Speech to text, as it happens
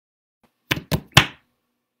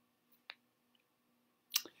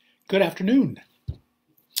Good afternoon.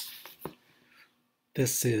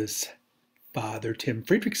 This is Father Tim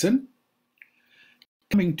Friedrichsen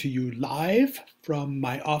coming to you live from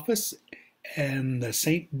my office in the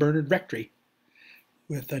St. Bernard Rectory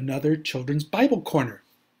with another Children's Bible Corner.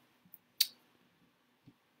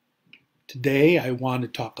 Today I want to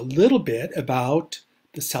talk a little bit about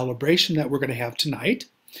the celebration that we're going to have tonight.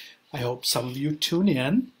 I hope some of you tune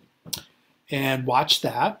in and watch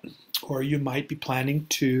that, or you might be planning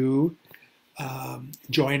to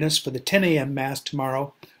join us for the 10 a.m. Mass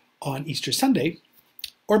tomorrow on Easter Sunday,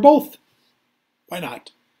 or both. Why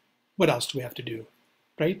not? What else do we have to do,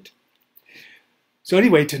 right? So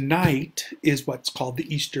anyway, tonight is what's called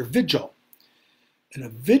the Easter Vigil. And a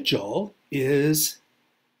vigil is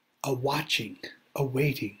a watching, a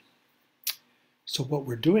waiting. So what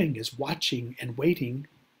we're doing is watching and waiting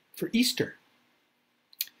for Easter.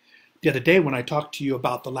 The other day when I talked to you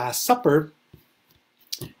about the Last Supper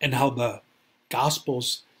and how the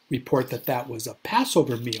Gospels report that that was a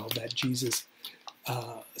Passover meal that Jesus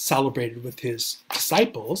celebrated with his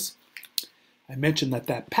disciples, I mentioned that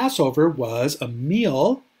that Passover was a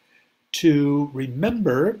meal to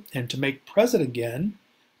remember and to make present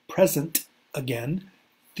again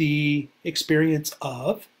the experience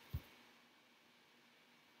of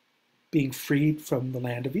being freed from the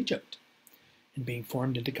land of Egypt and being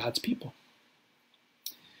formed into God's people.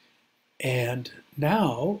 And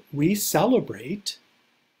now we celebrate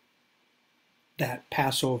that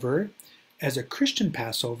Passover as a Christian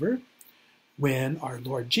Passover when our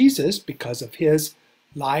Lord Jesus, because of his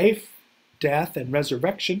life, death, and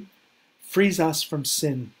resurrection, frees us from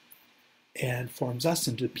sin and forms us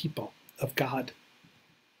into the people of God,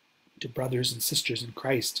 to brothers and sisters in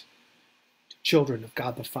Christ, to children of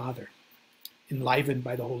God the Father, enlivened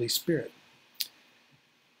by the Holy Spirit.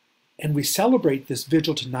 And we celebrate this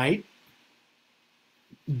vigil tonight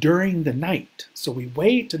during the night. So we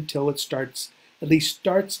wait until it starts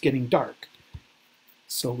getting dark.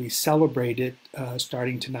 So we celebrate it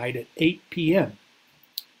starting tonight at 8 p.m.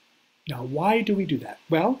 Now, why do we do that?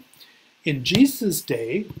 Well, in Jesus'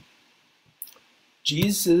 day,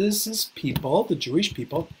 Jesus' people, the Jewish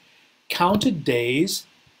people, counted days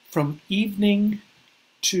from evening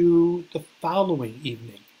to the following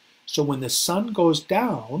evening. So when the sun goes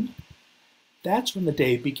down, that's when the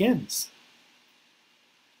day begins.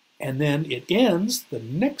 And then it ends the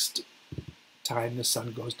next time the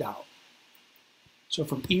sun goes down. So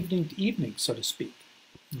from evening to evening, so to speak.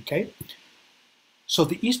 Okay? So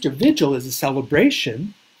the Easter Vigil is a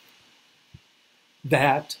celebration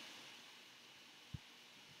that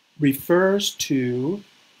refers to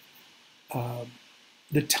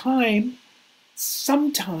the time,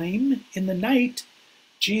 sometime in the night,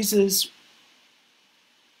 Jesus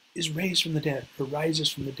is raised from the dead, or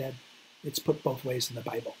rises from the dead. It's put both ways in the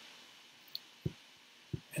Bible.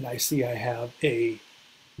 And I see I have a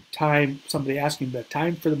time, somebody asking, the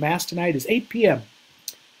time for the Mass tonight is 8 p.m.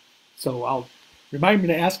 So I'll remind me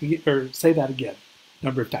to ask or say that again a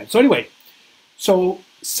number of times. So anyway, so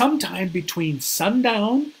sometime between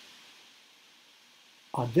sundown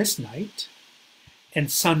on this night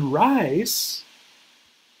and sunrise,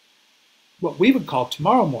 what we would call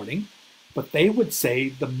tomorrow morning, but they would say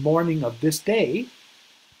the morning of this day,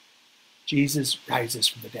 Jesus rises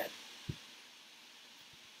from the dead.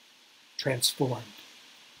 Transformed,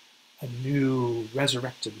 a new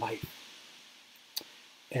resurrected life.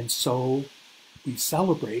 And so we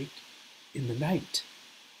celebrate in the night.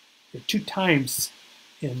 There are two times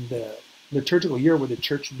in the liturgical year where the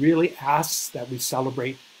church really asks that we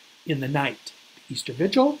celebrate in the night. The Easter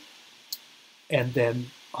Vigil, and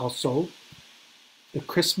then also the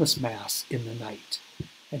Christmas Mass in the night.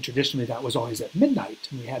 And traditionally that was always at midnight,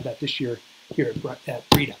 and we had that this year here at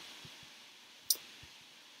Breda.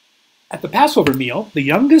 At the Passover meal, the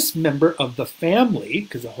youngest member of the family,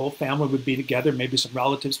 because the whole family would be together, maybe some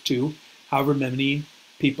relatives too, however many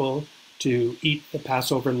people to eat the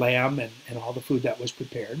Passover lamb and all the food that was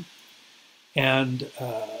prepared. And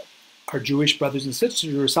our Jewish brothers and sisters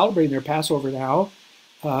who are celebrating their Passover now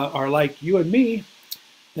are like you and me.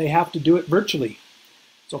 They have to do it virtually.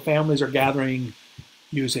 So families are gathering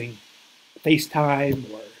using FaceTime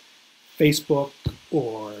or Facebook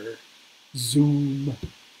or Zoom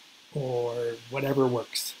or whatever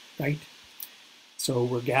works, right? So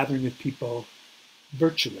we're gathering with people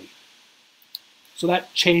virtually. So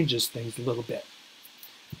that changes things a little bit.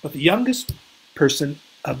 But the youngest person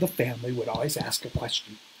of the family would always ask a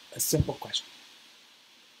question, a simple question.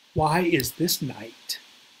 Why is this night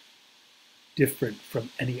different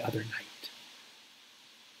from any other night?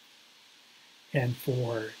 And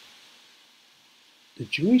for the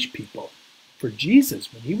Jewish people, For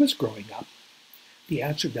Jesus, when he was growing up, the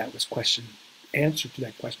answer to that question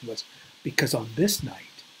was because on this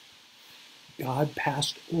night, God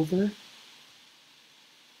passed over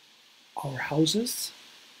our houses,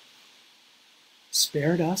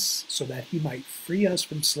 spared us so that he might free us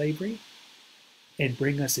from slavery and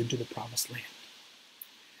bring us into the promised land.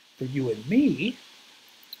 For you and me,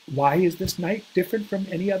 why is this night different from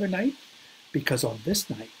any other night? Because on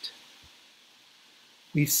this night,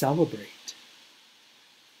 we celebrate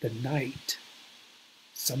the night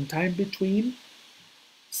sometime between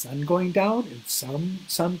sun going down and some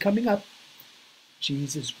sun coming up.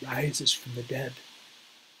 Jesus rises from the dead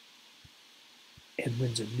and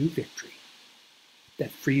wins a new victory that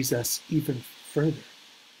frees us even further,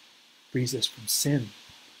 frees us from sin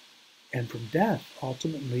and from death.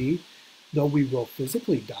 Ultimately, though we will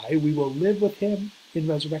physically die, we will live with him in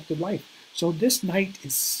resurrected life. So this night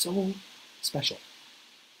is so special.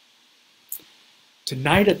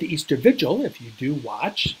 Tonight at the Easter Vigil, if you do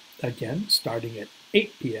watch, again, starting at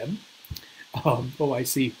 8 p.m., I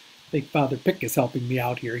think Father Pick is helping me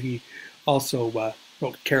out here. He also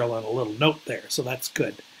wrote Carroll on a little note there, so that's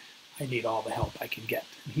good. I need all the help I can get.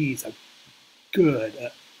 He's a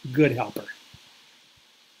good helper.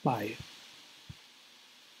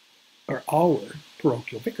 Our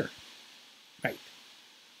parochial vicar, right?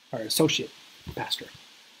 Our associate pastor.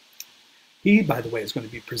 He, by the way, is going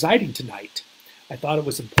to be presiding tonight. I thought it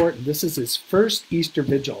was important. This is his first Easter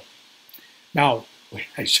Vigil. Now,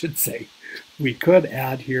 I should say, we could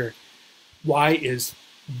add here, why is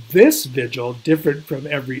this vigil different from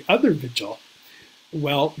every other vigil?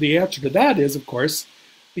 Well, the answer to that is, of course,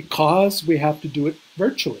 because we have to do it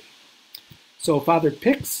virtually. So Father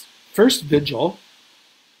Pick's first vigil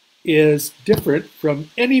is different from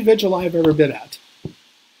any vigil I've ever been at.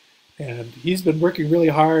 And he's been working really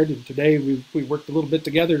hard, and today we worked a little bit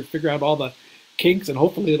together to figure out all the kinks, and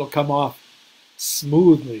hopefully it'll come off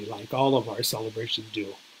smoothly like all of our celebrations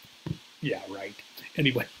do. Yeah, right.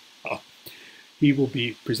 Anyway, he will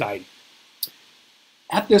be presiding.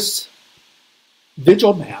 At this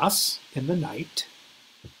Vigil Mass in the night,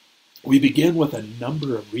 we begin with a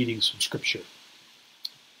number of readings from Scripture.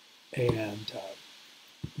 And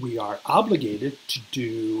we are obligated to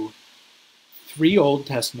do 3 Old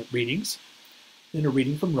Testament readings, then a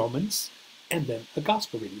reading from Romans, and then a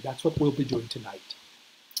Gospel reading. That's what we'll be doing tonight.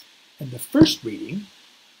 And the first reading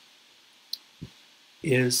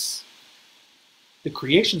is the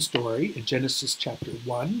creation story in Genesis chapter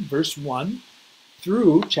 1, verse 1,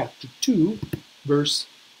 through chapter 2, verse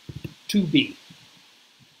 2b.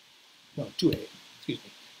 No, 2a, excuse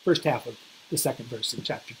me. First half of the second verse in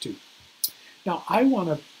chapter 2. Now, I want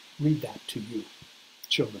to read that to you,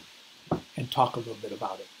 children, and talk a little bit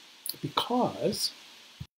about it. Because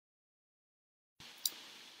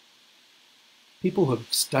people who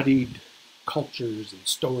have studied cultures and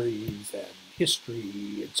stories and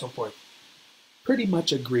history and so forth pretty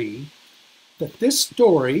much agree that this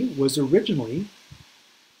story was originally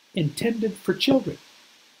intended for children,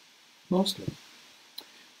 mostly.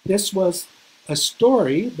 This was a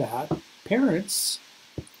story that parents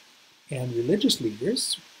and religious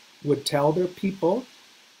leaders would tell their people,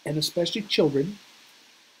 and especially children,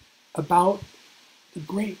 about the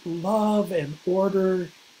great love and order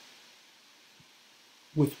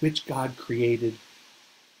with which God created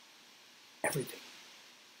everything.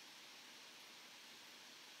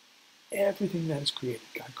 Everything that is created,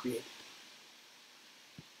 God created.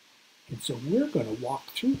 And so we're going to walk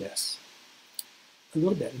through this a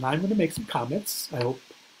little bit, and I'm going to make some comments. I hope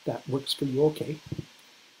that works for you okay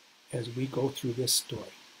as we go through this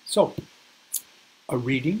story. So, a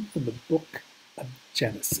reading from the book of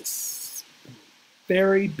Genesis, the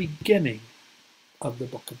very beginning of the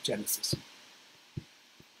book of Genesis.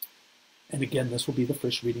 And again, this will be the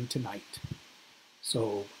first reading tonight.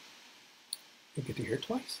 So, you get to hear it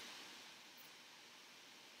twice.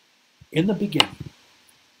 In the beginning,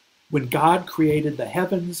 when God created the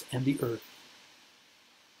heavens and the earth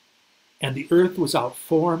was without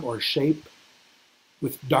form or shape,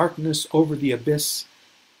 with darkness over the abyss,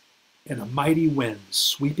 and a mighty wind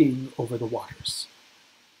sweeping over the waters.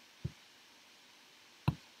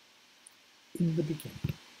 In the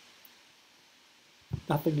beginning.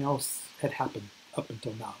 Nothing else had happened up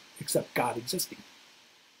until now, except God existing.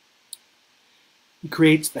 He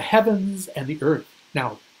creates the heavens and the earth.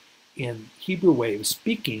 Now, in Hebrew way of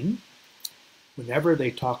speaking, whenever they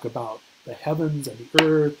talk about the heavens and the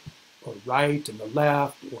earth, or right and the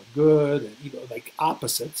left, or good and evil, like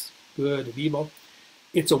opposites, good and evil,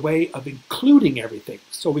 it's a way of including everything.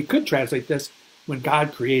 So we could translate this when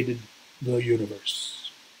God created the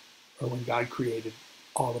universe, or when God created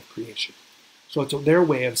all of creation. So it's their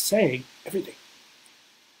way of saying everything.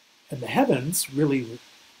 And the heavens really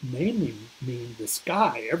mainly mean the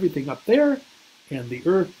sky, everything up there, and the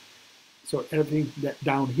earth, so everything that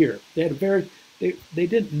down here. They had a they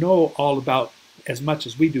didn't know all about as much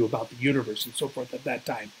as we do about the universe and so forth at that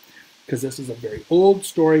time, because this is a very old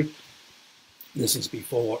story. This is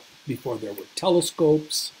before there were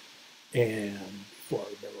telescopes and before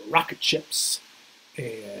there were rocket ships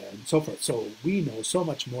and so forth. So we know so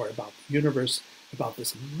much more about the universe, about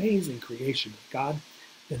this amazing creation of God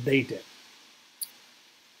than they did.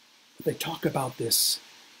 But they talk about this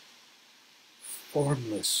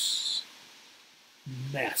formless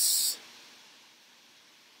mess.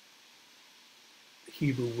 The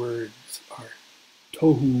Hebrew words are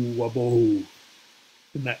tohu wabohu.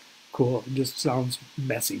 Isn't that cool? It just sounds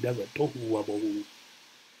messy, doesn't it? Tohu wabohu.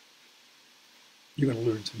 You're going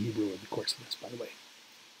to learn some Hebrew in the course of this, by the way.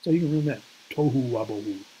 So you can learn that. Tohu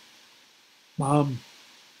wabohu. Mom,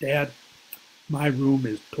 Dad, my room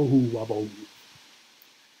is tohu wabohu.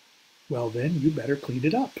 Well, then you better clean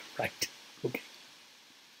it up, right? Okay.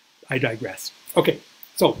 I digress. Okay,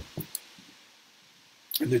 so,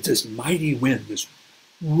 and there's this mighty wind, this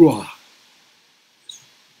ruah,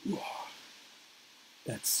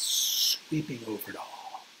 that's sweeping over it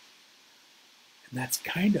all. And that's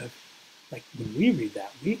kind of like when we read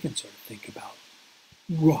that, we can sort of think about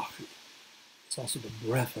ruach. It's also the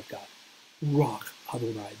breath of God. Ruach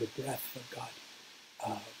Adonai, the breath of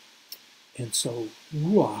God. And so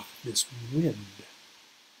ruach, this wind,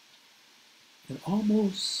 it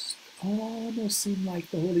almost seemed like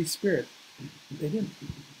the Holy Spirit. They didn't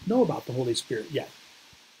know about the Holy Spirit yet.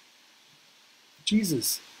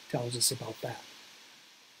 Jesus tells us about that.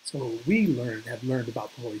 So we have learned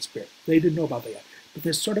about the Holy Spirit. They didn't know about that yet. But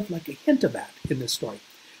there's sort of like a hint of that in this story.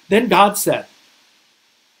 Then God said,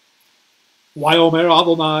 Vayomer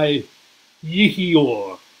Adonai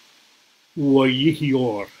Yihior, wa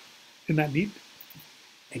Yihior. Isn't that neat?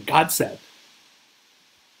 And God said,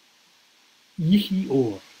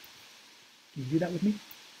 Yihior. Can you do that with me?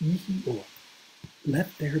 Yihior.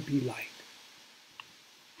 Let there be light.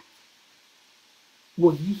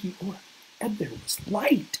 Wa Yihior. And there was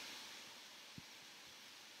light.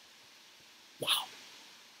 Wow.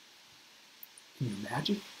 Can you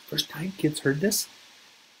imagine? First time kids heard this?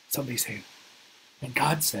 Somebody saying, and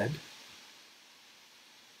God said,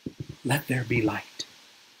 let there be light.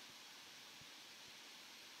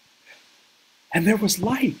 And there was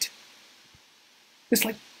light. It's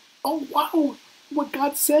like, oh wow, what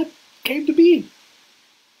God said came to be.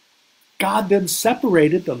 God then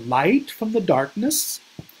separated the light from the darkness.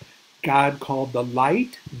 God called the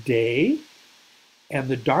light day, and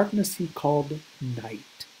the darkness he called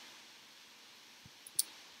night.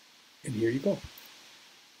 And here you go.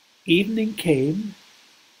 Evening came,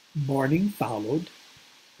 morning followed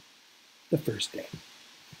the first day.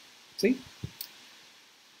 See?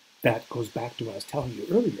 That goes back to what I was telling you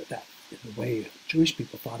earlier, that in the way Jewish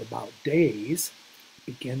people thought about days,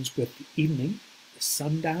 begins with the evening, the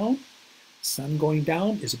sundown. Sun going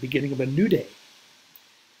down is the beginning of a new day.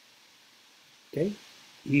 Okay?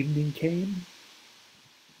 Evening came,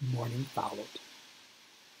 morning followed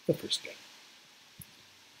the first day.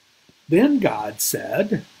 Then God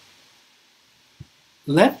said,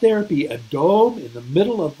 let there be a dome in the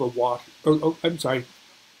middle of the water. I'm sorry,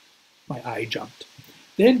 my eye jumped.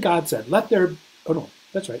 Then God said, let there, oh no,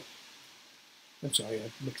 that's right. I'm sorry,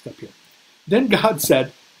 I mixed up here. Then God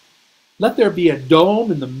said, let there be a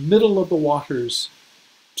dome in the middle of the waters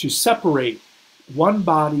to separate one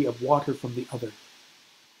body of water from the other.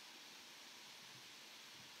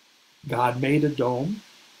 God made a dome.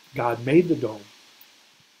 God made the dome.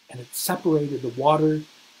 And it separated the water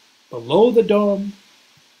below the dome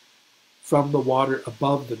from the water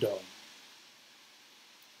above the dome.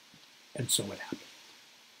 And so it happened.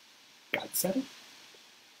 God said it.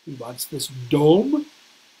 He wants this dome.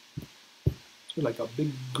 It's like a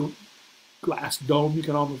big glass dome you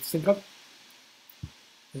can almost think of.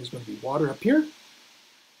 There's going to be water up here.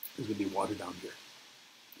 There's going to be water down here.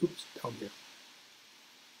 Oops, down here.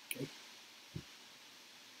 Okay.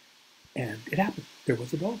 And it happened. There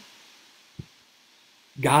was a dome.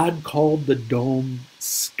 God called the dome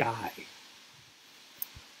sky.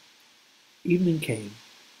 Evening came,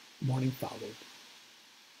 morning followed,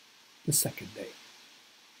 the second day.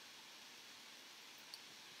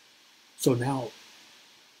 So now,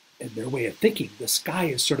 in their way of thinking, the sky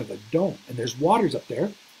is sort of a dome, and there's waters up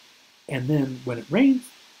there, and then when it rains,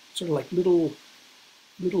 sort of like little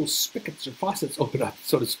spigots or faucets open up,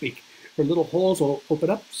 so to speak, or little holes will open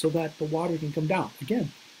up so that the water can come down.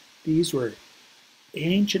 Again, these were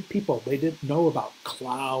ancient people. They didn't know about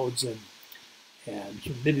clouds and and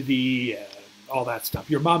humidity and all that stuff.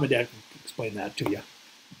 Your mom and dad can explain that to you,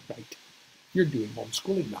 right? You're doing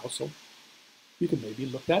homeschooling now, so you can maybe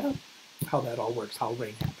look that up, how that all works, how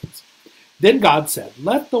rain happens. Then God said,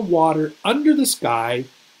 let the water under the sky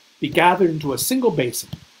be gathered into a single basin,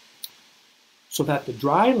 so that the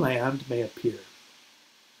dry land may appear.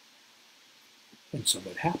 And so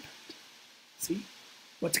it happened. See?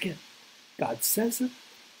 Once again, God says it,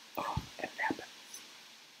 and it happens.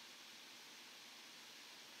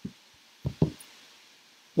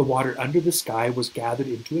 The water under the sky was gathered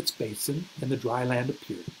into its basin, and the dry land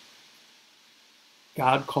appeared.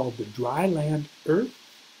 God called the dry land earth,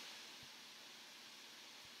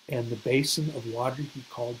 and the basin of water he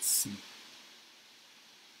called sea.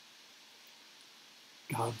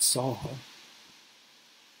 God saw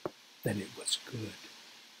that it was good.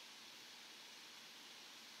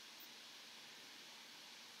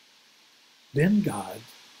 Then God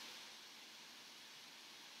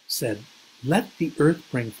said, let the earth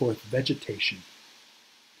bring forth vegetation,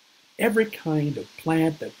 every kind of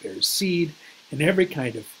plant that bears seed, and every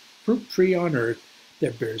kind of fruit tree on earth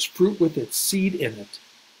that bears fruit with its seed in it.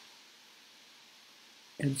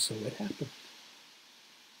 And so it happened.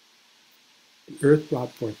 The earth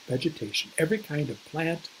brought forth vegetation, every kind of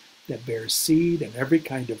plant that bears seed, and every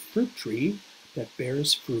kind of fruit tree that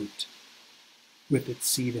bears fruit with its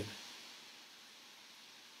seed in it.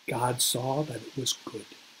 God saw that it was good.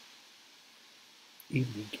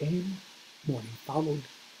 Evening came, morning followed,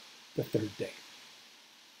 the third day.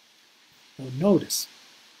 Now notice,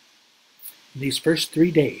 in these first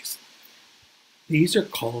 3 days, these are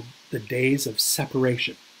called the days of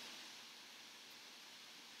separation.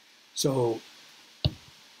 So,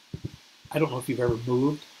 I don't know if you've ever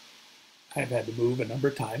moved. I've had to move a number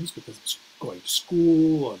of times because I was going to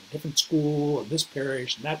school, and a different school, and this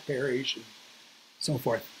parish, and that parish, and so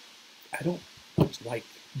forth. I don't much like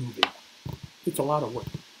moving. It's a lot of work.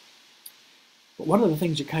 But one of the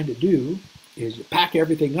things you kind of do is you pack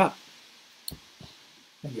everything up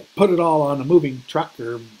and you put it all on a moving truck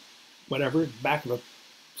or whatever, in the back of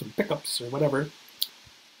some pickups or whatever,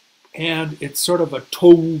 and it's sort of a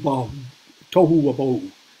tohu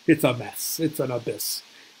wabohu. It's a mess. It's an abyss.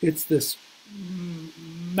 It's this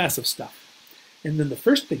mess of stuff. And then the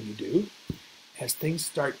first thing you do, as things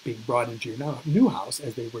start being brought into your new house,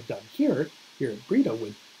 as they were done here at Breda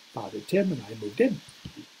when Father Tim and I moved in,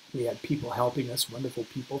 we had people helping us, wonderful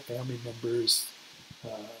people, family members.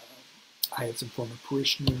 I had some former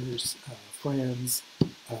parishioners, friends,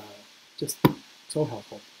 just so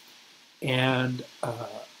helpful. And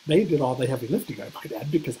they did all the heavy lifting, I might add,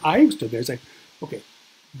 because I stood there saying, okay,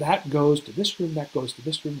 that goes to this room, that goes to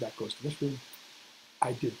this room, that goes to this room.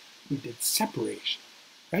 We did separation,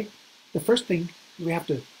 right? The first thing, we have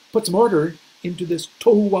to put some order into this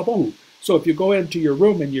tohu wabohu. So if you go into your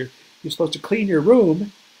room and you're supposed to clean your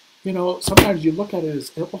room, you know, sometimes you look at it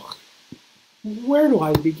as, oh, where do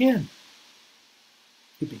I begin?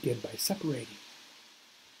 You begin by separating,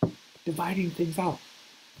 dividing things out.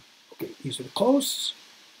 Okay, these are the clothes.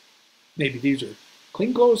 Maybe these are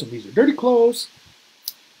clean clothes and these are dirty clothes.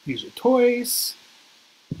 These are toys.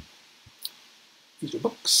 These are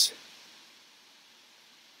books.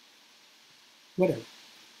 Whatever.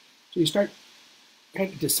 So you start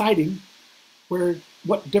kind of deciding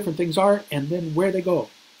what different things are and then where they go.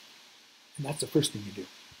 And that's the first thing you do.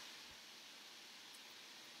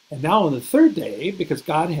 And now on the third day, because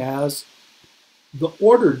God has the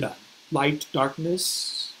order done, light,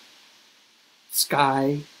 darkness,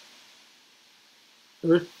 sky,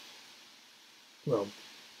 earth, well,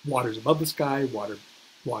 water's above the sky, water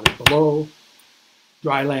below,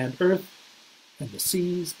 dry land, earth, and the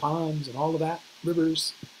seas, ponds, and all of that,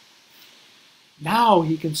 rivers. Now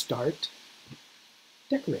he can start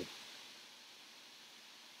decorating.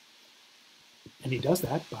 And he does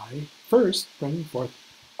that by first bringing forth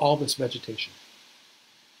all this vegetation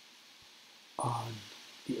on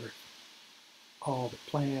the earth, all the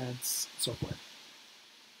plants, and so forth.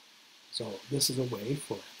 So this is a way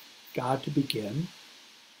for God to begin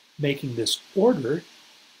making this order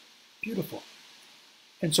beautiful.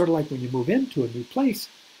 And sort of like when you move into a new place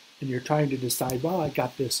and you're trying to decide, well, I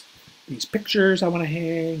got these pictures I want to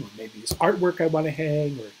hang, or maybe this artwork I want to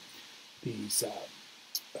hang, or these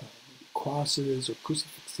crosses or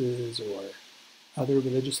crucifixes or other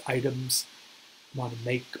religious items. Want to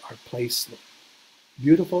make our place look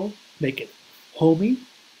beautiful, make it homey,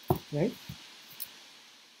 right?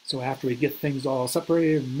 So after we get things all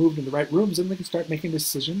separated and moved in the right rooms, then we can start making a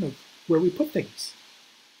decision of where we put things,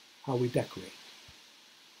 how we decorate.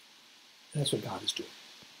 And that's what God is doing.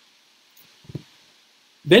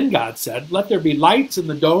 Then God said, "Let there be lights in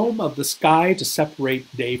the dome of the sky to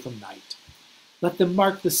separate day from night. Let them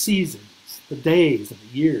mark the seasons, the days, and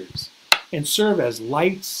the years, and serve as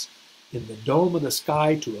lights in the dome of the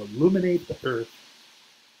sky to illuminate the earth."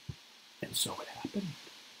 And so it happened.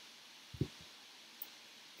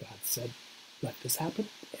 God said, "Let this happen,"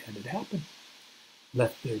 and it happened.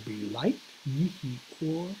 "Let there be light, yihi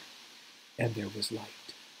or," and there was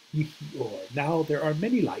light, yihi or. Now there are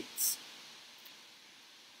many lights.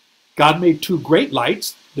 God made two great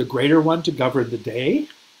lights, the greater one to govern the day,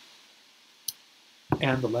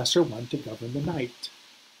 and the lesser one to govern the night,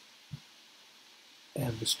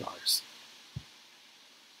 and the stars.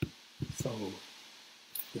 So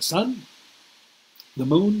the sun, the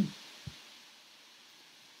moon,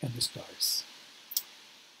 and the stars.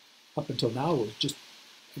 Up until now, it was just,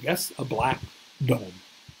 I guess, a black dome.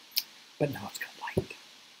 But now it's got light.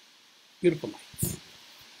 Beautiful lights.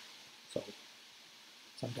 So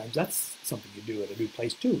sometimes that's something you do at a new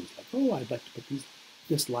place too. It's like, oh, I'd like to put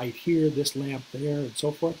this light here, this lamp there, and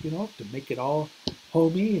so forth, to make it all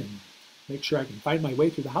homey and make sure I can find my way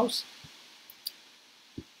through the house.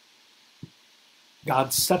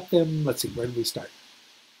 God set them, let's see, where did we start?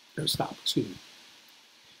 Or stop, excuse me.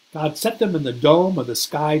 God set them in the dome of the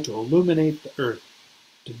sky to illuminate the earth,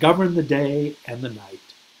 to govern the day and the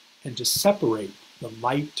night, and to separate the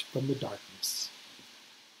light from the darkness.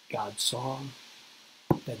 God saw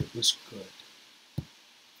that it was good.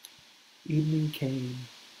 Evening came,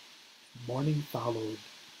 and morning followed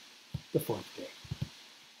the fourth day.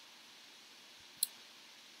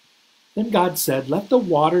 Then God said, "Let the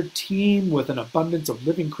water teem with an abundance of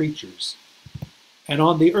living creatures, and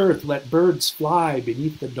on the earth let birds fly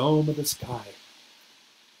beneath the dome of the sky."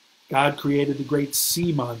 God created the great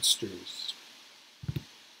sea monsters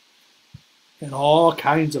and all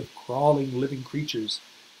kinds of crawling living creatures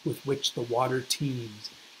with which the water teems,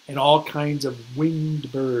 and all kinds of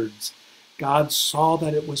winged birds. God saw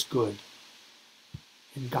that it was good,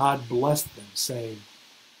 and God blessed them, saying,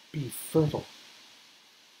 "Be fertile,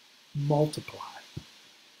 multiply,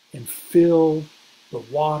 and fill the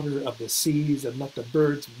water of the seas, and let the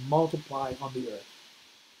birds multiply on the earth."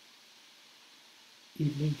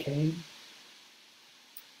 Evening came,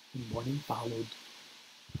 and morning followed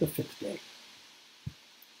the fifth day.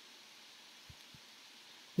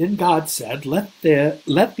 Then God said, let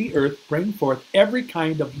the earth bring forth every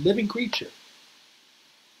kind of living creature,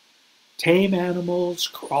 tame animals,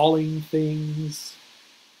 crawling things,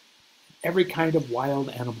 every kind of wild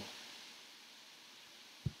animal."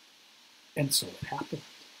 And so it happened.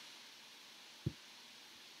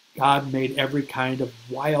 God made every kind of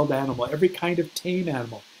wild animal, every kind of tame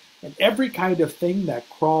animal, and every kind of thing that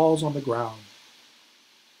crawls on the ground.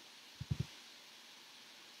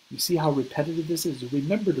 You see how repetitive this is?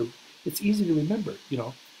 It's easy to remember.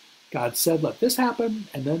 God said, "Let this happen,"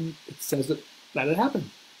 and then it says that it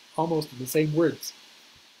happened, almost in the same words.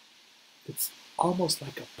 It's almost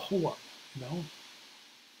like a poem,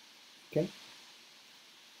 Okay?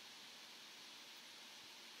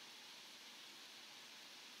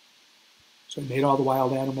 So he made all the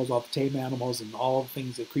wild animals, all the tame animals, and all the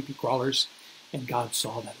things, the creepy crawlers, and God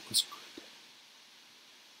saw that it was good.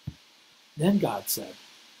 Then God said,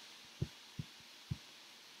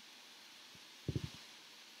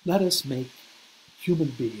 "Let us make human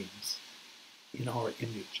beings in our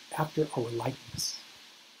image, after our likeness.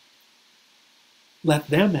 Let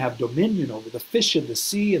them have dominion over the fish of the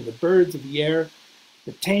sea and the birds of the air,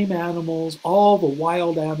 the tame animals, all the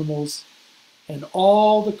wild animals, and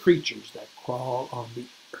all the creatures that crawl on the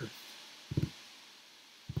earth."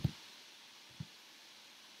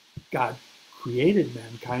 God created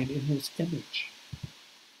mankind in his image.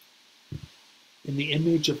 In the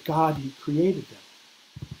image of God, he created them.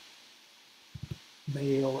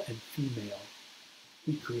 Male and female,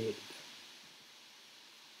 he created them.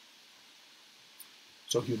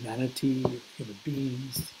 So humanity, human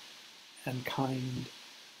beings, humankind,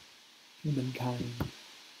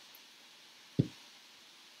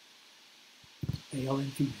 male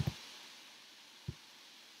and female.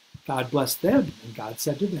 God blessed them, and God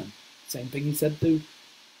said to them, same thing he said to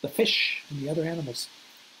the fish and the other animals,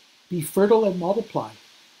 "Be fertile and multiply."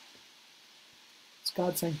 It's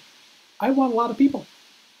God saying, I want a lot of people.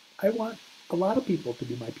 I want a lot of people to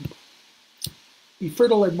be my people. "Be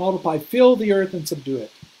fertile and multiply, fill the earth and subdue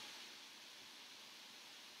it.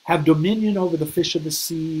 Have dominion over the fish of the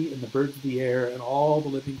sea and the birds of the air and all the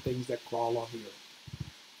living things that crawl on the earth."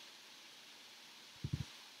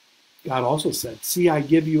 God also said, "See, I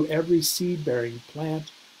give you every seed-bearing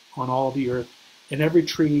plant on all the earth, and every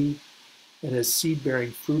tree that has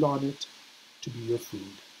seed-bearing fruit on it to be your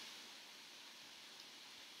food."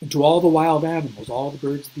 And to all the wild animals, all the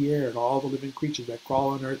birds of the air, and all the living creatures that crawl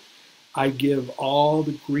on earth, I give all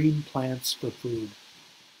the green plants for food.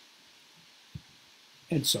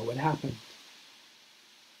 And so it happened.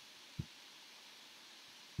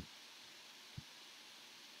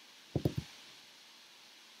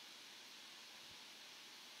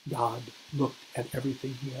 God looked at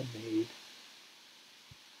everything he had made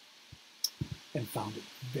and found it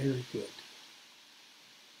very good.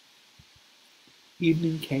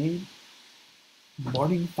 Evening came,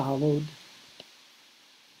 morning followed,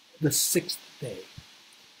 the sixth day.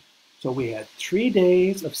 So we had 3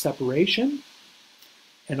 days of separation,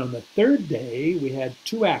 and on the third day we had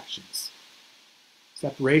 2 actions.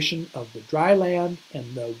 Separation of the dry land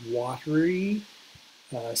and the watery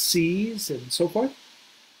seas and so forth.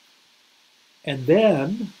 And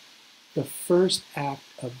then the first act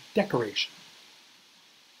of decoration.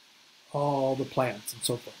 All the plants and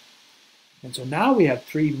so forth. And so now we have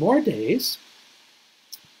 3 more days,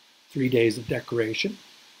 3 days of decoration,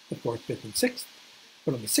 the 4th, 5th, and 6th.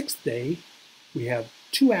 But on the 6th day, we have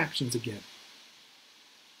 2 actions again.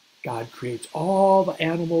 God creates all the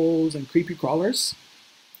animals and creepy crawlers.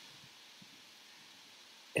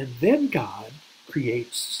 And then God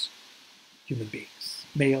creates human beings,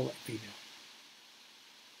 male and female.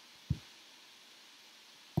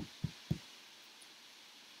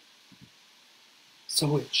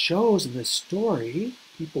 So it shows in this story,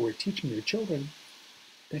 people were teaching their children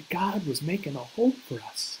that God was making a hope for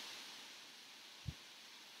us.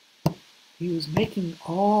 He was making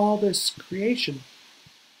all this creation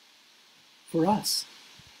for us.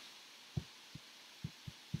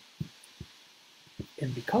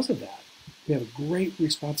 And because of that, we have a great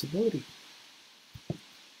responsibility.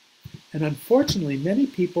 And unfortunately, many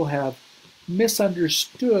people have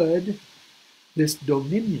misunderstood this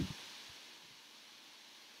dominion.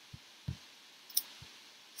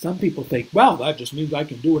 Some people think, well, that just means I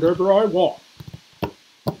can do whatever I want.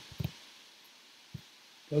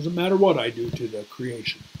 Doesn't matter what I do to the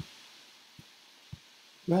creation.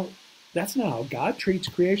 Well, that's not how God treats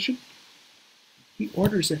creation. He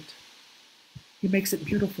orders it. He makes it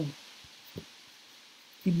beautiful.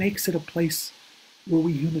 He makes it a place where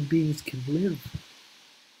we human beings can live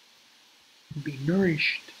and be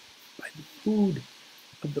nourished by the food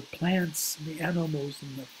of the plants and the animals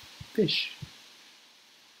and the fish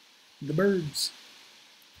and the birds.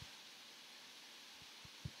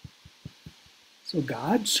 So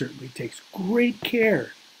God certainly takes great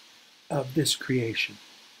care of this creation.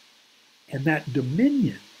 And that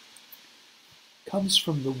dominion comes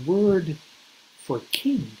from the word for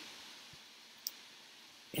king.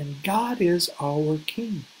 And God is our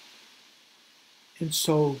king. And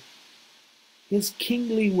so his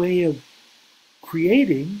kingly way of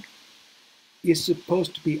creating is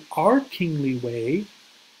supposed to be our kingly way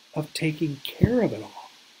of taking care of it all.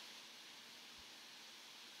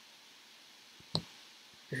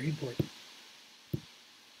 Very important.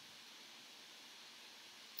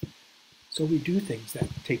 So we do things that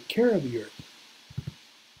take care of the earth.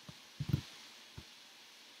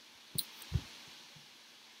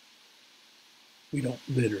 We don't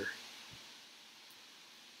litter.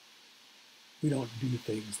 We don't do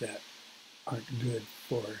things that aren't good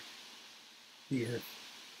for the earth.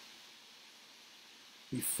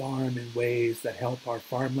 We farm in ways that help our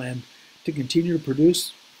farmland to continue to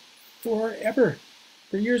produce forever,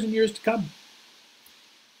 for years and years to come.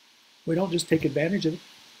 We don't just take advantage of it.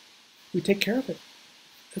 We take care of it.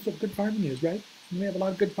 That's what good farming is, right? And we have a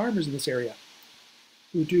lot of good farmers in this area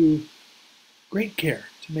who do great care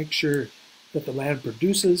to make sure that the land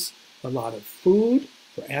produces a lot of food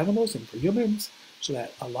for animals and for humans, so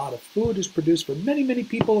that a lot of food is produced for many, many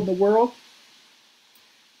people in the world.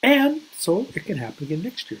 And so it can happen again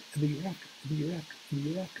next year, and the year after, and the year after, and the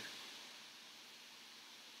year after.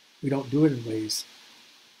 We don't do it in ways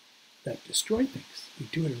that destroy things. We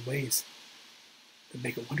do it in ways that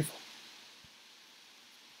make it wonderful.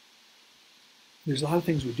 There's a lot of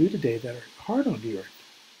things we do today that are hard on the earth.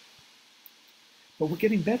 But we're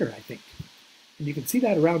getting better, I think. And you can see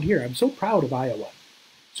that around here. I'm so proud of Iowa.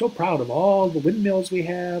 So proud of all the windmills we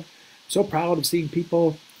have. So proud of seeing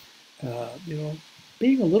people,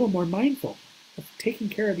 being a little more mindful of taking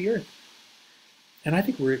care of the earth. And I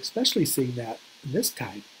think we're especially seeing that in this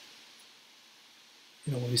time.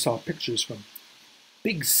 When we saw pictures from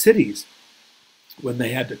big cities when they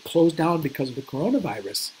had to close down because of the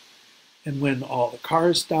coronavirus, and when all the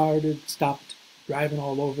cars stopped driving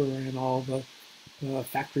all over, and all the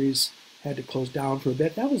factories had to close down for a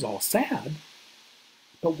bit. That was all sad.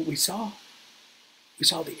 But what we saw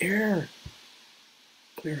the air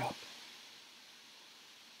clear up.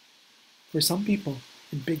 For some people,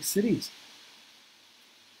 in big cities.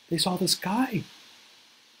 They saw the sky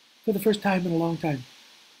for the first time in a long time.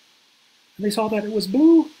 And they saw that it was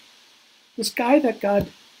blue. The sky that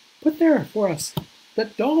God put there for us.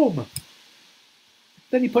 That dome.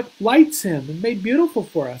 Then he put lights in and made beautiful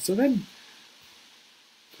for us. And then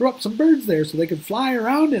threw up some birds there so they could fly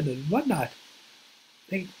around in it and whatnot.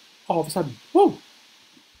 They all of a sudden, whoa!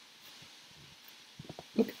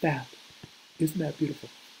 Look at that. Isn't that beautiful?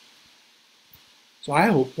 So I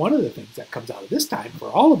hope one of the things that comes out of this time for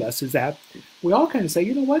all of us is that we all kind of say,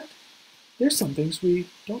 you know what? There's some things we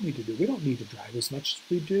don't need to do. We don't need to drive as much as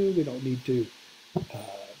we do. We don't need to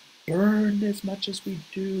burn as much as we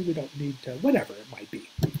do. We don't need to, whatever it might be.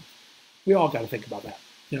 We all got to think about that,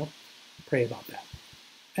 pray about that.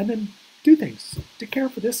 And then do things to care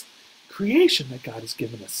for this creation that God has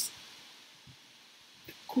given us.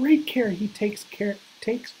 The great care he takes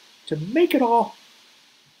to make it all.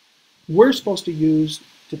 We're supposed to use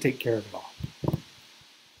to take care of it all.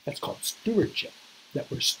 That's called stewardship, that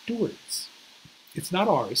we're stewards. It's not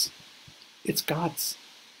ours, it's God's.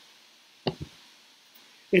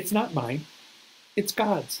 It's not mine, it's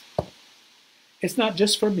God's. It's not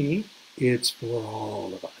just for me, it's for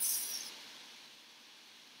all of us.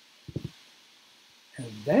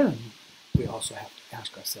 And then we also have to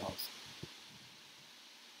ask ourselves,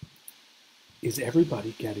 is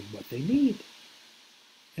everybody getting what they need?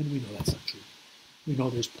 And we know that's not true. We know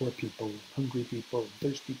there's poor people, hungry people,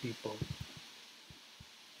 thirsty people,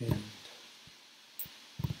 and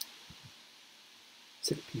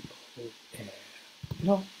sick people,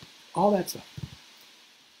 and all that stuff.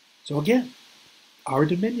 So again, our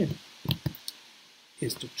dominion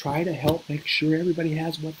is to try to help make sure everybody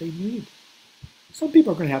has what they need. Some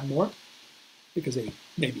people are going to have more because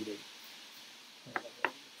maybe they're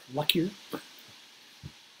luckier.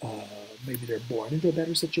 Maybe they're born into a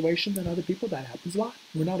better situation than other people. That happens a lot.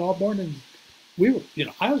 We're not all born in,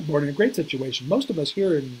 I was born in a great situation. Most of us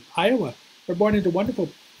here in Iowa were born into wonderful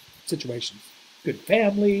situations. Good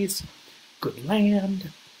families, good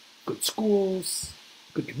land, good schools,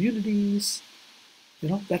 good communities.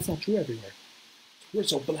 That's not true everywhere. We're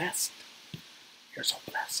so blessed. You're so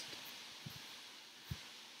blessed.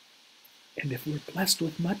 And if we're blessed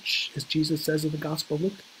with much, as Jesus says in the Gospel of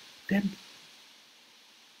Luke, then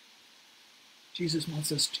Jesus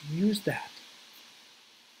wants us to use that.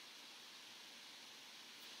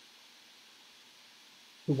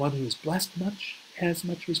 The one who is blessed much has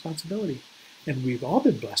much responsibility. And we've all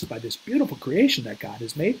been blessed by this beautiful creation that God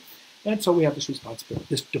has made. And so we have this responsibility,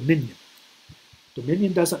 this dominion.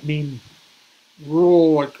 Dominion doesn't mean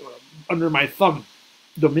rule like under my thumb.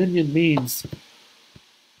 Dominion means,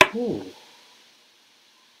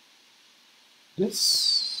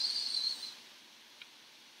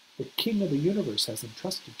 the King of the universe has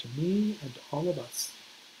entrusted to me and to all of us.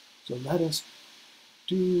 So let us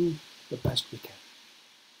do the best we can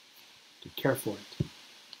to care for it,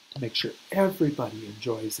 to make sure everybody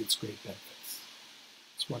enjoys its great benefits.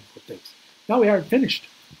 It's wonderful things. Now we aren't finished.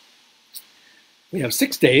 We have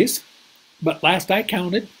 6 days, but last I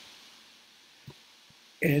counted,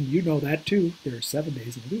 and you know that too, there are 7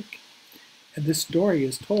 days in a week. And this story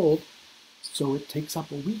is told, so it takes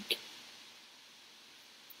up a week.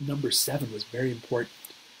 Number 7 was very important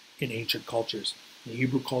in ancient cultures, in the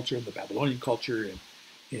Hebrew culture, in the Babylonian culture,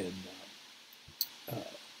 in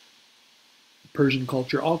Persian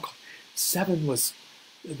culture. 7 was,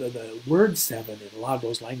 the word 7 in a lot of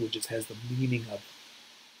those languages has the meaning of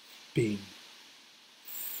being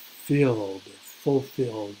filled,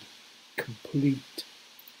 fulfilled, complete,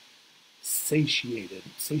 satiated.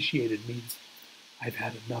 Satiated means I've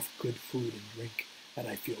had enough good food and drink that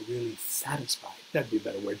I feel really satisfied. That'd be a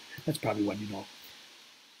better word. That's probably one you know.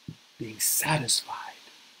 Being satisfied.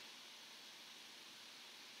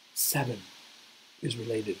 7 is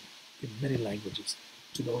related in many languages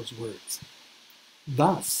to those words.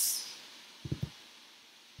 Thus,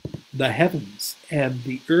 the heavens and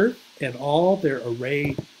the earth and all their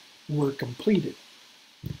array were completed.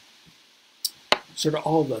 Sort of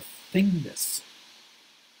all the thingness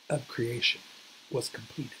of creation was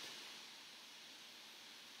completed.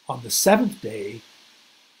 On the 7th day,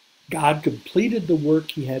 God completed the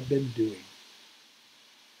work he had been doing.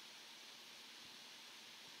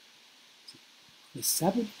 On the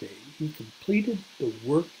 7th day, he completed the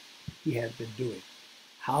work he had been doing.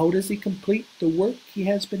 How does he complete the work he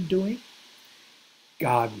has been doing?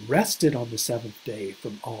 God rested on the 7th day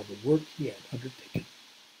from all the work he had undertaken.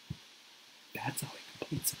 That's how he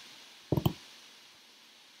completes it.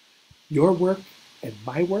 Your work and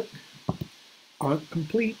my work aren't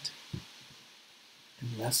complete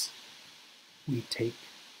unless we take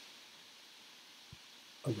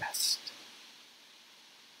a rest,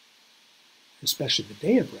 especially the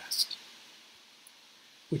day of rest,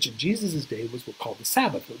 which in Jesus' day was what's called the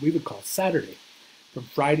Sabbath, what we would call Saturday. From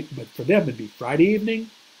Friday, but for them it'd be Friday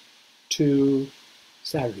evening to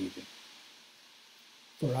Saturday evening.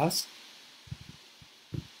 For us,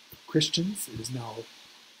 Christians, it is now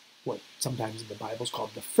what sometimes in the Bible is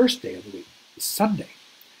called the first day of the week, Sunday,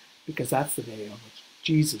 because that's the day on which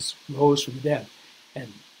Jesus rose from the dead.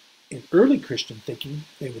 And in early Christian thinking,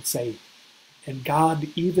 they would say, and God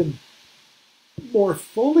even more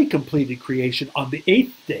fully completed creation on the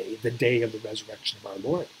 8th day, the day of the resurrection of our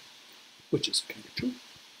Lord, which is kind of true.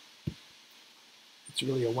 It's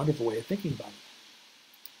really a wonderful way of thinking about it.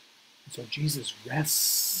 And so Jesus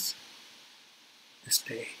rests this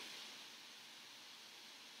day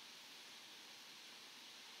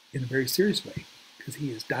in a very serious way because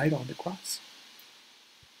he has died on the cross.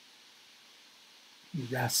 He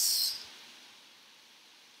rests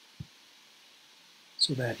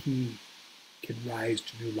so that he can rise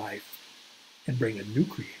to new life and bring a new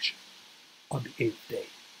creation on the 8th day,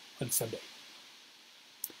 on Sunday.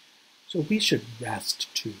 So we should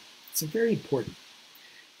rest too. It's very important.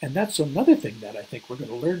 And that's another thing that I think we're going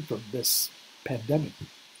to learn from this pandemic.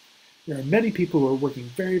 There are many people who are working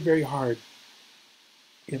very, very hard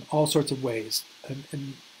in all sorts of ways.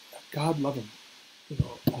 And God love them,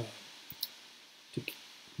 to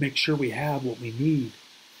make sure we have what we need.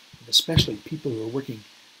 And especially people who are working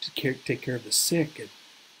to take care of the sick and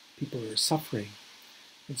people who are suffering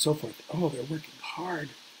and so forth. Oh, they're working hard.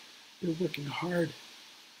 They're working hard.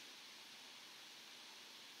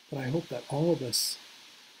 But I hope that all of us,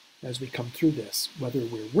 as we come through this, whether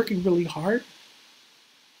we're working really hard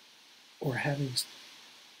or having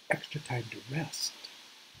extra time to rest,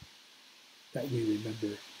 that we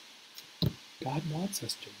remember God wants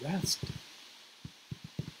us to rest.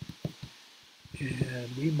 And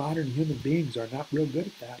we modern human beings are not real good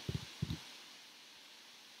at that.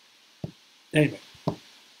 Anyway,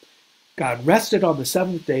 God rested on the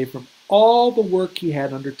 7th day from all the work he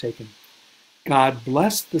had undertaken. God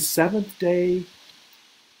blessed the 7th day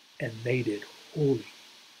and made it holy.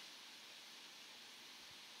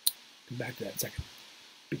 Come back to that in a second.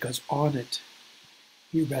 Because on it,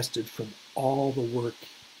 he rested from all the work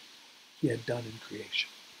he had done in creation.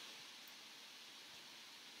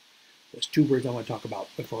 There's 2 words I want to talk about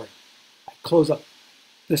before I close up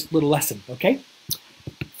this little lesson, okay?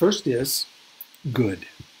 First is good.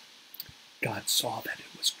 God saw that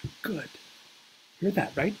it was good. You heard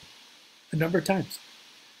that, right? A number of times.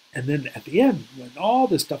 And then at the end, when all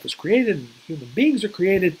this stuff was created and human beings are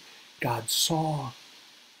created, God saw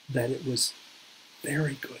that it was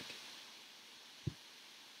very good.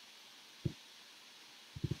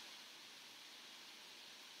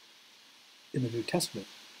 In the New Testament,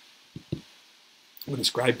 when a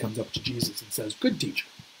scribe comes up to Jesus and says, "Good teacher,"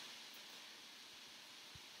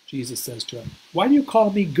 Jesus says to him, "Why do you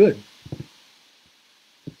call me good?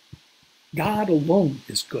 God alone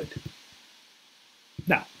is good."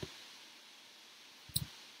 Now,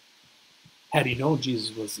 had he known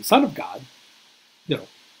Jesus was the Son of God,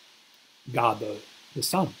 God the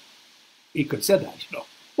Son, he could have said that,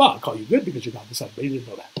 well, I'll call you good because you're God the Son, but he didn't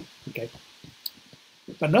know that, okay?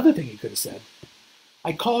 But another thing he could have said,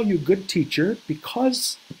 I call you good teacher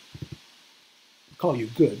because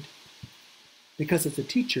as a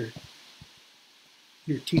teacher,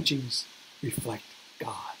 your teachings reflect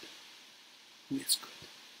God, who is good.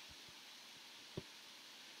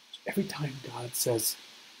 So every time God says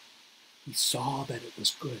he saw that it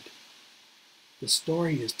was good, the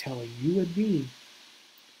story is telling you and me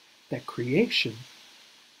that creation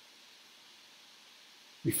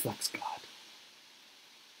reflects God.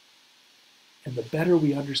 And the better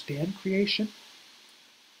we understand creation,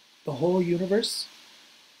 the whole universe,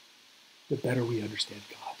 the better we understand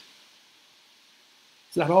God.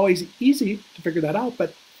 It's not always easy to figure that out,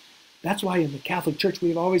 but that's why in the Catholic Church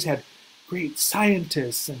we've always had great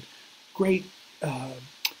scientists and great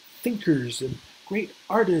thinkers and great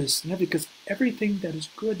artists, and because everything that is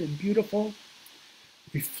good and beautiful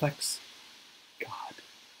reflects God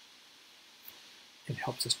and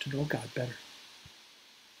helps us to know God better.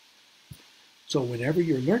 So whenever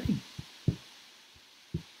you're learning,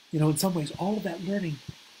 in some ways, all of that learning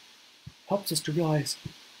helps us to realize,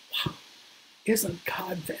 wow, isn't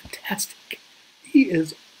God fantastic? He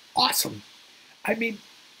is awesome. I mean,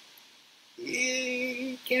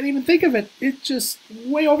 you can't even think of it. It's just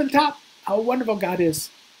way over the top how wonderful God is.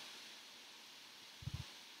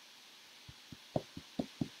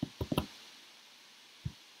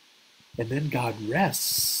 And then God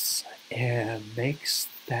rests and makes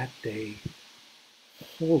that day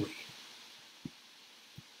holy.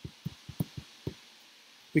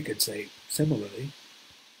 We could say similarly,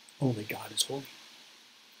 only God is holy.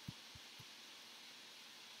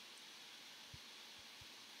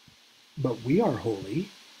 But we are holy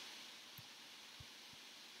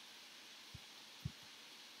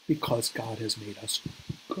because God has made us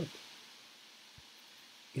good.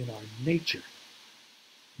 In our nature,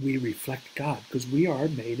 we reflect God because we are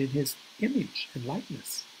made in his image and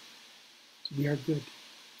likeness. So we are good.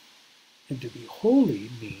 And to be holy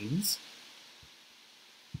means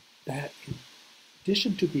that in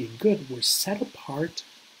addition to being good, we're set apart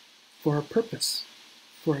for a purpose,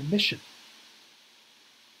 for a mission.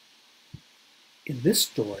 In this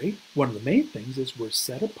story, one of the main things is we're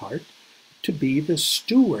set apart to be the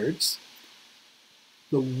stewards,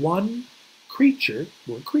 the one creature,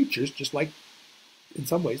 we're creatures just like, in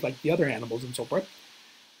some ways, like the other animals and so forth,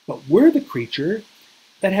 but we're the creature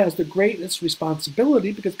that has the greatest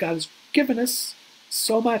responsibility because God has given us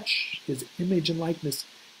so much, his image and likeness,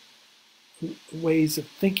 ways of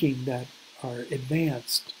thinking that are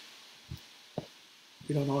advanced.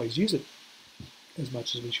 We don't always use it as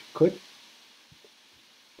much as we could,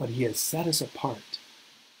 but he has set us apart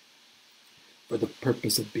for the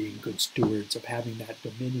purpose of being good stewards, of having that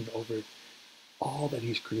dominion over all that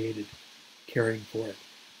he's created, caring for it,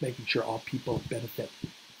 making sure all people benefit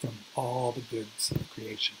from all the goods of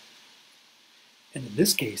creation. And in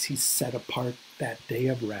this case, he set apart that day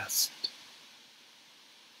of rest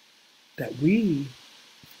that we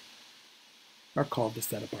are called to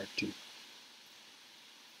set apart too.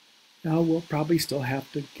 Now, we'll probably still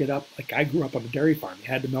have to get up. Like I grew up on a dairy farm. You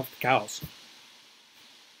had to milk the cows.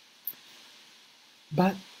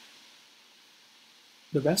 But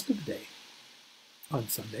the rest of the day on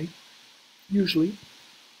Sunday, usually,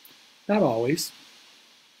 not always,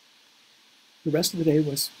 the rest of the day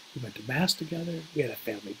was we went to Mass together, we had a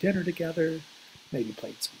family dinner together, maybe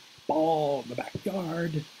played some ball in the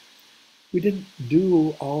backyard. We didn't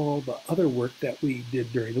do all the other work that we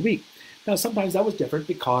did during the week. Now, sometimes that was different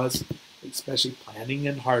because, especially planting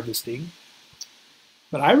and harvesting.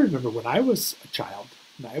 But I remember when I was a child,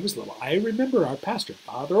 when I was little, I remember our pastor,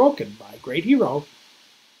 Father Oken, my great hero.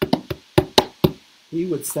 He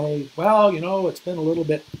would say, well, you know, it's been a little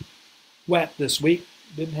bit wet this week.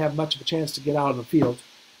 Didn't have much of a chance to get out in the field.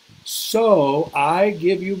 So I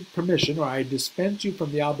give you permission, or I dispense you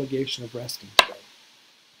from the obligation of resting today.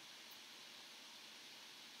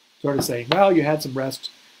 Sort of saying, well, you had some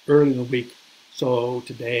rest early in the week, so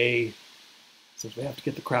today, since we have to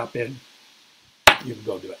get the crop in, you can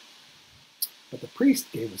go do it. But the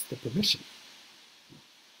priest gave us the permission.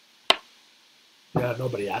 Yeah,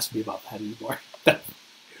 nobody asked me about that anymore,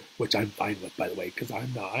 which I'm fine with, by the way, because I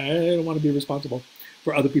don't want to be responsible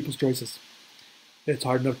for other people's choices. It's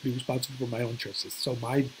hard enough to be responsible for my own choices. So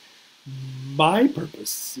my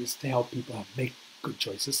purpose is to help people make good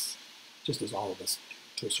choices, just as all of us do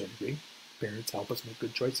to a certain degree. Parents help us make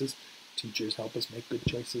good choices. Teachers help us make good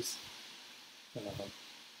choices.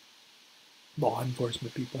 Law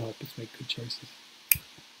enforcement people help us make good choices.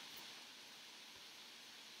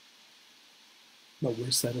 But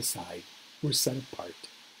we're set aside. We're set apart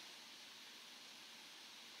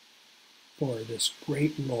for this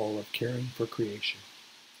great role of caring for creation.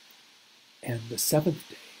 And the seventh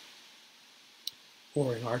day,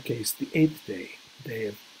 or in our case, the eighth day, the day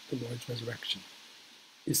of the Lord's resurrection,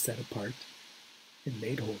 is set apart and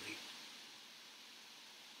made holy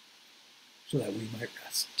so that we might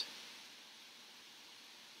rest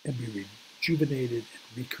and be rejuvenated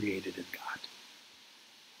and recreated in God.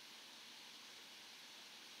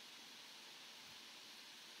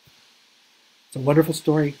 It's a wonderful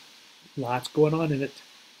story. Lots going on in it.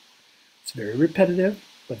 It's very repetitive,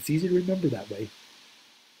 but it's easy to remember that way.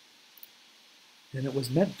 And it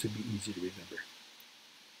was meant to be easy to remember.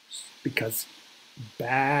 Because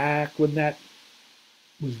back when that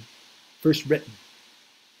was first written,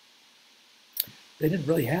 they didn't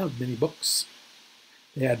really have many books.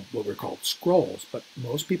 They had what were called scrolls, but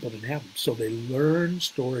most people didn't have them. So they learned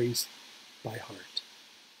stories by heart.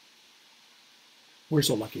 We're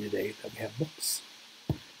so lucky today that we have books.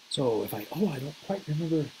 So if I don't quite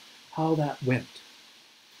remember how that went,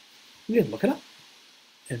 we can look it up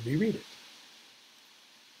and reread it.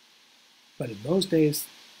 But in those days,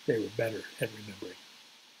 they were better at remembering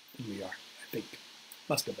than we are, I think.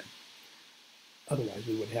 Must have been. Otherwise,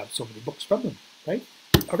 we wouldn't have so many books from them, right?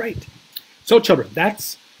 All right. So, children,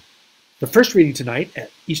 that's the first reading tonight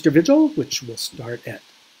at Easter Vigil, which will start at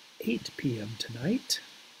 8 p.m. tonight,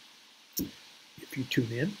 if you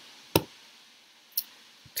tune in.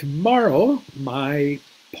 Tomorrow, my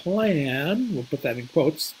plan, we'll put that in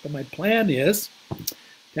quotes, but my plan is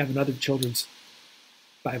to have another children's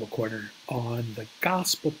Bible Corner on the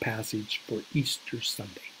gospel passage for Easter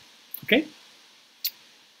Sunday. Okay?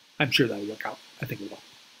 I'm sure that'll work out. I think it will.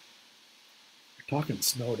 We're talking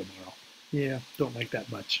snow tomorrow. Yeah, don't like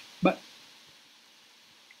that much. But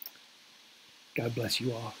God bless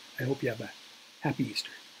you all. I hope you have a happy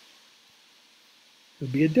Easter.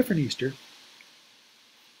 It'll be a different Easter,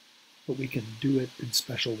 but we can do it in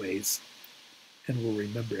special ways, and we'll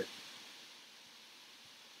remember it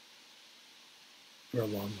for a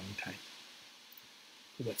long, long time.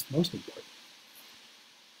 But what's most important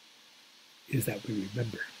is that we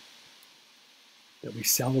remember that we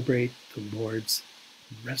celebrate the Lord's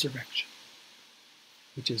resurrection,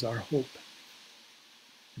 which is our hope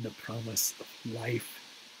and the promise of life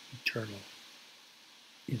eternal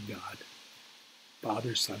in God,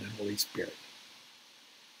 Father, Son, and Holy Spirit.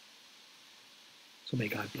 So may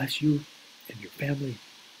God bless you and your family.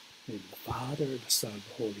 In the Father, the Son, and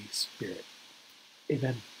the Holy Spirit.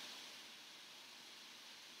 Amen.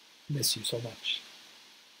 Miss you so much.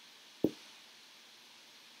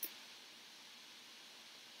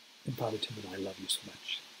 And Father Tim and I love you so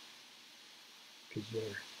much, because you're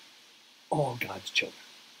all God's children.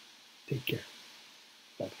 Take care.